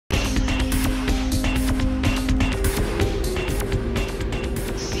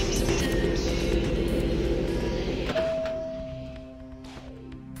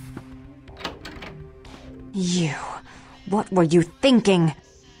What were you thinking?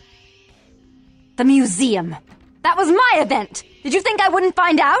 The museum. That was my event! Did you think I wouldn't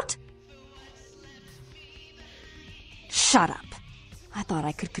find out? Shut up. I thought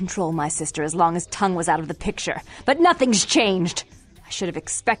I could control my sister as long as Tung was out of the picture, but nothing's changed. I should have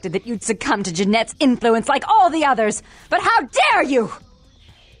expected that you'd succumb to Jeanette's influence like all the others, but how dare you!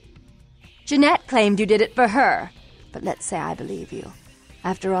 Jeanette claimed you did it for her, but let's say I believe you.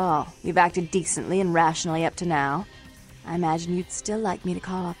 After all, you've acted decently and rationally up to now. I imagine you'd still like me to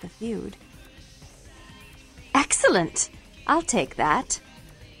call off the feud. Excellent! I'll take that.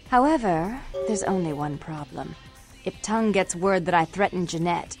 However, there's only one problem. If Tung gets word that I threatened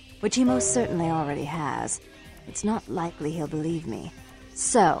Jeanette, which he most certainly already has, it's not likely he'll believe me.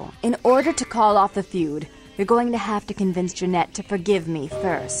 So, in order to call off the feud, you're going to have to convince Jeanette to forgive me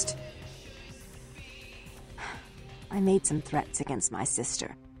first. I made some threats against my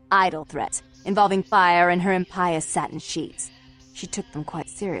sister. Idle threats, involving fire and her impious satin sheets. She took them quite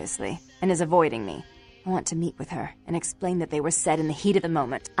seriously, and is avoiding me. I want to meet with her, and explain that they were said in the heat of the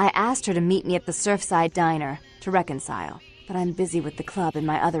moment. I asked her to meet me at the Surfside Diner, to reconcile, but I'm busy with the club and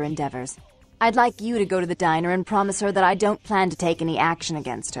my other endeavors. I'd like you to go to the diner and promise her that I don't plan to take any action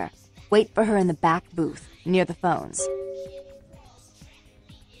against her. Wait for her in the back booth, near the phones.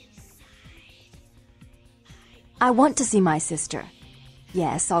 I want to see my sister.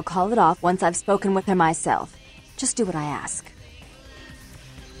 Yes, I'll call it off once I've spoken with her myself. Just do what I ask.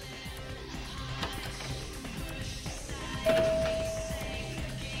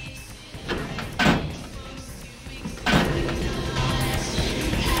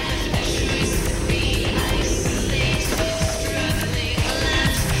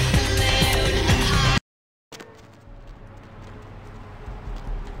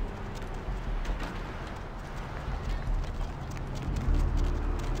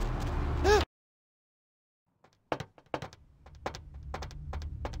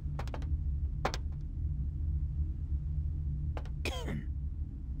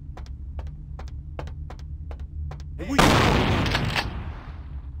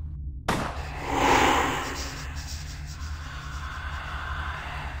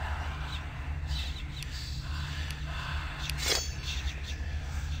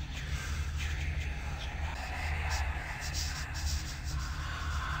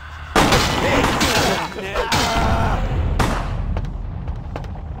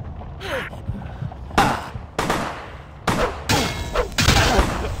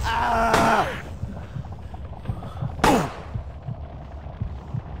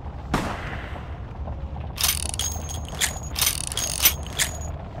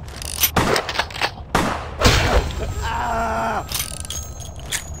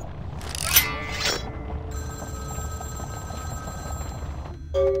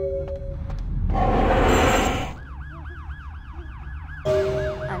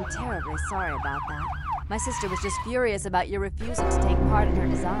 Sorry about that. My sister was just furious about your refusal to take part in her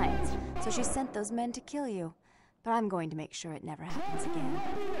designs, so she sent those men to kill you. But I'm going to make sure it never happens again.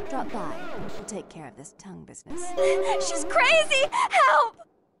 Drop by. We'll take care of this Tung business. She's crazy! Help!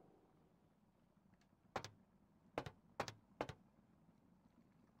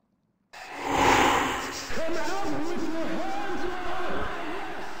 Come out with your hands up!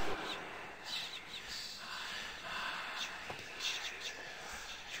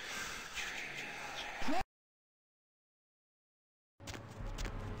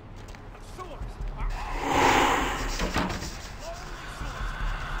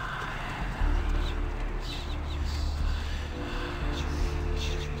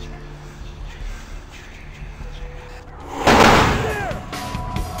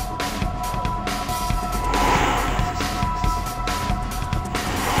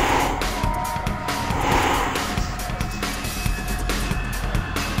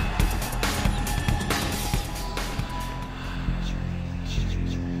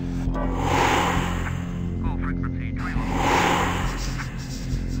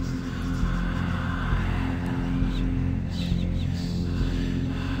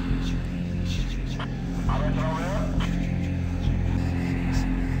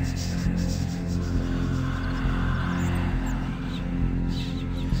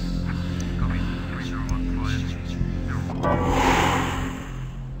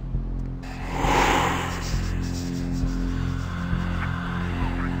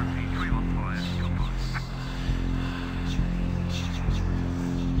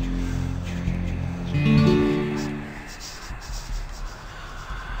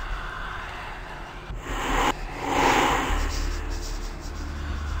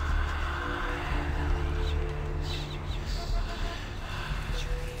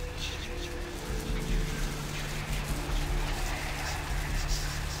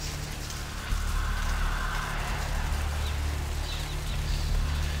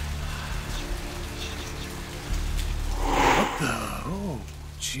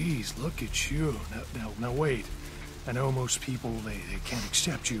 jeez, look at you. Now wait. I know most people, they can't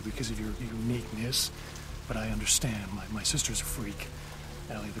accept you because of your uniqueness, but I understand. My sister's a freak.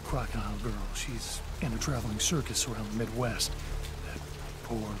 Allie the crocodile girl, she's in a traveling circus around the Midwest. That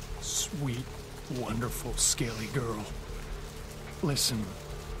poor, sweet, wonderful, scaly girl. Listen,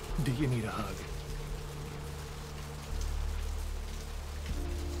 do you need a hug?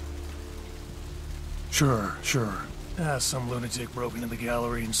 Sure. Some lunatic broke into the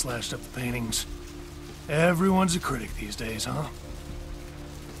gallery and slashed up the paintings. Everyone's a critic these days, huh?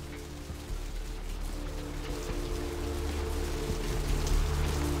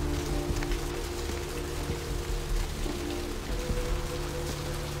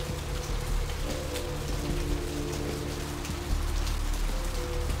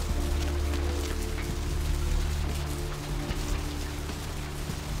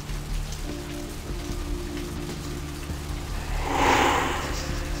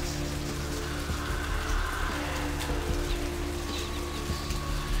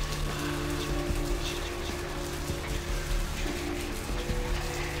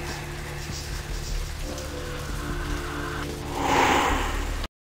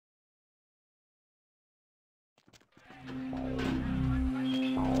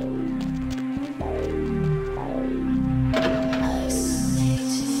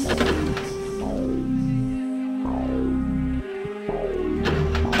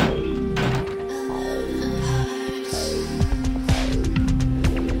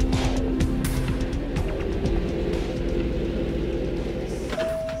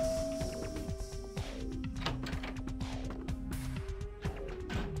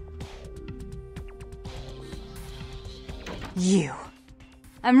 You.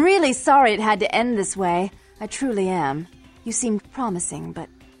 I'm really sorry it had to end this way. I truly am. You seemed promising, but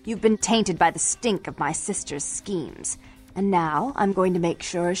you've been tainted by the stink of my sister's schemes. And now I'm going to make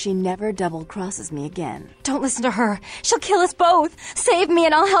sure she never double-crosses me again. Don't listen to her. She'll kill us both. Save me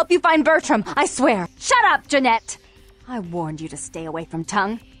and I'll help you find Bertram. I swear. Shut up, Jeanette. I warned you to stay away from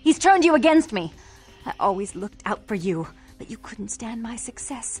Tung. He's turned you against me. I always looked out for you, but you couldn't stand my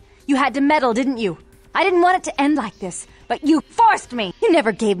success. You had to meddle, didn't you? I didn't want it to end like this, but you forced me. You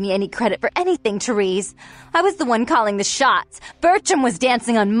never gave me any credit for anything, Therese. I was the one calling the shots. Bertram was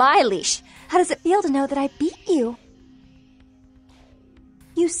dancing on my leash. How does it feel to know that I beat you?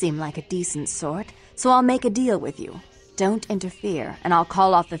 You seem like a decent sort, so I'll make a deal with you. Don't interfere, and I'll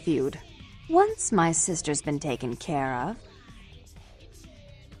call off the feud. Once my sister's been taken care of.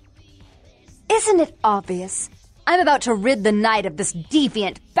 Isn't it obvious? I'm about to rid the night of this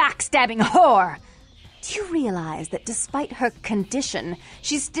deviant, backstabbing whore. Do you realize that despite her condition,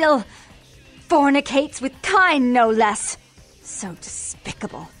 she still fornicates with kind, no less? So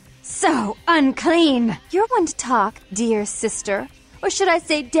despicable. So unclean. You're one to talk, dear sister. Or should I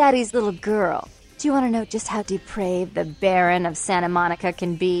say daddy's little girl? Do you want to know just how depraved the Baron of Santa Monica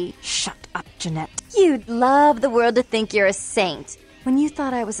can be? Shut up, Jeanette. You'd love the world to think you're a saint. When you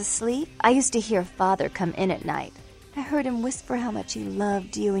thought I was asleep, I used to hear Father come in at night. I heard him whisper how much he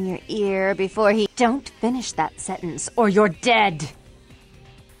loved you in your ear before he... Don't finish that sentence, or you're dead.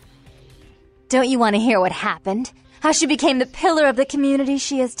 Don't you want to hear what happened? How she became the pillar of the community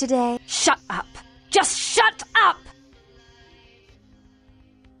she is today? Shut up. Just shut up!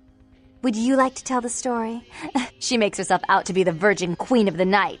 Would you like to tell the story? She makes herself out to be the virgin queen of the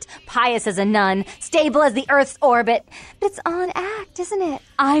night, pious as a nun, stable as the Earth's orbit. But it's all an act, isn't it?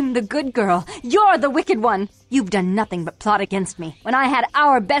 I'm the good girl. You're the wicked one. You've done nothing but plot against me when I had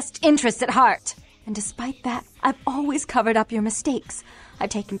our best interests at heart. And despite that, I've always covered up your mistakes.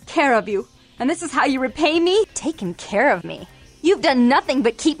 I've taken care of you. And this is how you repay me? Taken care of me. You've done nothing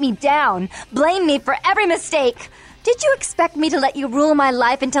but keep me down, blame me for every mistake. Did you expect me to let you rule my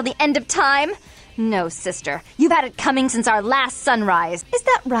life until the end of time? No, sister. You've had it coming since our last sunrise. Is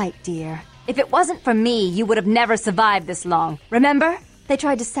that right, dear? If it wasn't for me, you would have never survived this long. Remember? They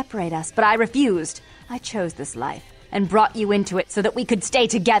tried to separate us, but I refused. I chose this life and brought you into it so that we could stay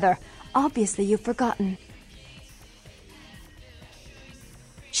together. Obviously, you've forgotten.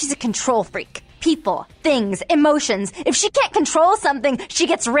 She's a control freak. People, things, emotions. If she can't control something, she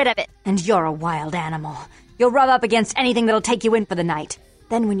gets rid of it. And you're a wild animal. You'll rub up against anything that'll take you in for the night.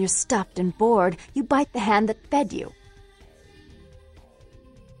 Then when you're stuffed and bored, you bite the hand that fed you.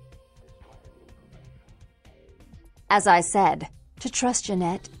 As I said, to trust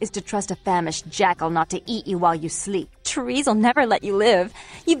Jeanette is to trust a famished jackal not to eat you while you sleep. Therese will never let you live.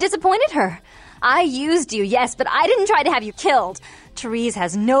 You've disappointed her. I used you, yes, but I didn't try to have you killed. Therese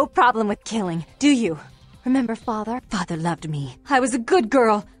has no problem with killing, do you? Remember Father? Father loved me. I was a good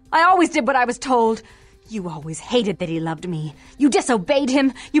girl. I always did what I was told. You always hated that he loved me. You disobeyed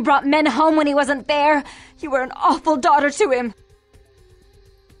him. You brought men home when he wasn't there. You were an awful daughter to him.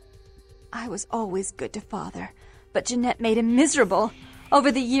 I was always good to Father, but Jeanette made him miserable.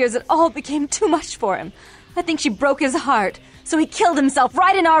 Over the years, it all became too much for him. I think she broke his heart, so he killed himself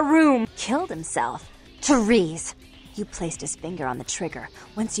right in our room. Killed himself? Therese! You placed his finger on the trigger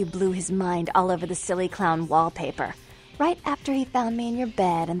once you blew his mind all over the silly clown wallpaper. Right after he found me in your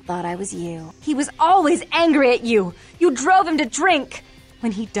bed and thought I was you. He was always angry at you. You drove him to drink.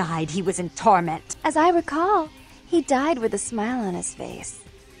 When he died, he was in torment. As I recall, he died with a smile on his face.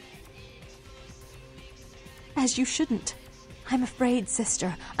 As you shouldn't. I'm afraid,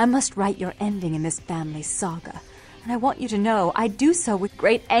 sister, I must write your ending in this family saga. And I want you to know I do so with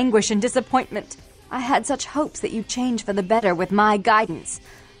great anguish and disappointment. I had such hopes that you'd change for the better with my guidance.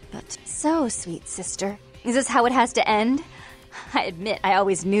 But so, sweet sister. Is this how it has to end? I admit I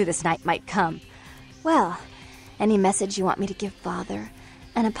always knew this night might come. Well, any message you want me to give Father?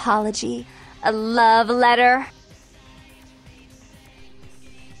 An apology? A love letter?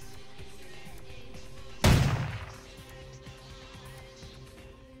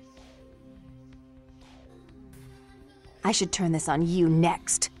 I should turn this on you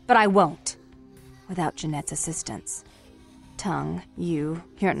next, but I won't. Without Jeanette's assistance. Tung, you're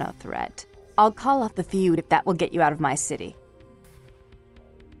no threat. I'll call off the feud if that will get you out of my city.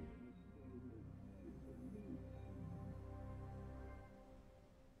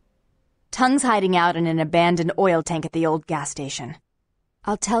 Tung's hiding out in an abandoned oil tank at the old gas station.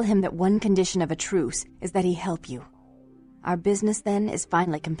 I'll tell him that one condition of a truce is that he help you. Our business then is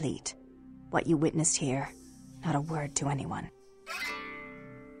finally complete. What you witnessed here, not a word to anyone.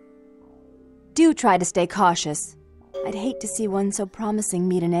 Do try to stay cautious. I'd hate to see one so promising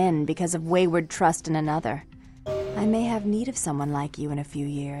meet an end because of wayward trust in another. I may have need of someone like you in a few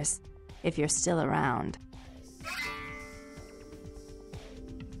years, if you're still around.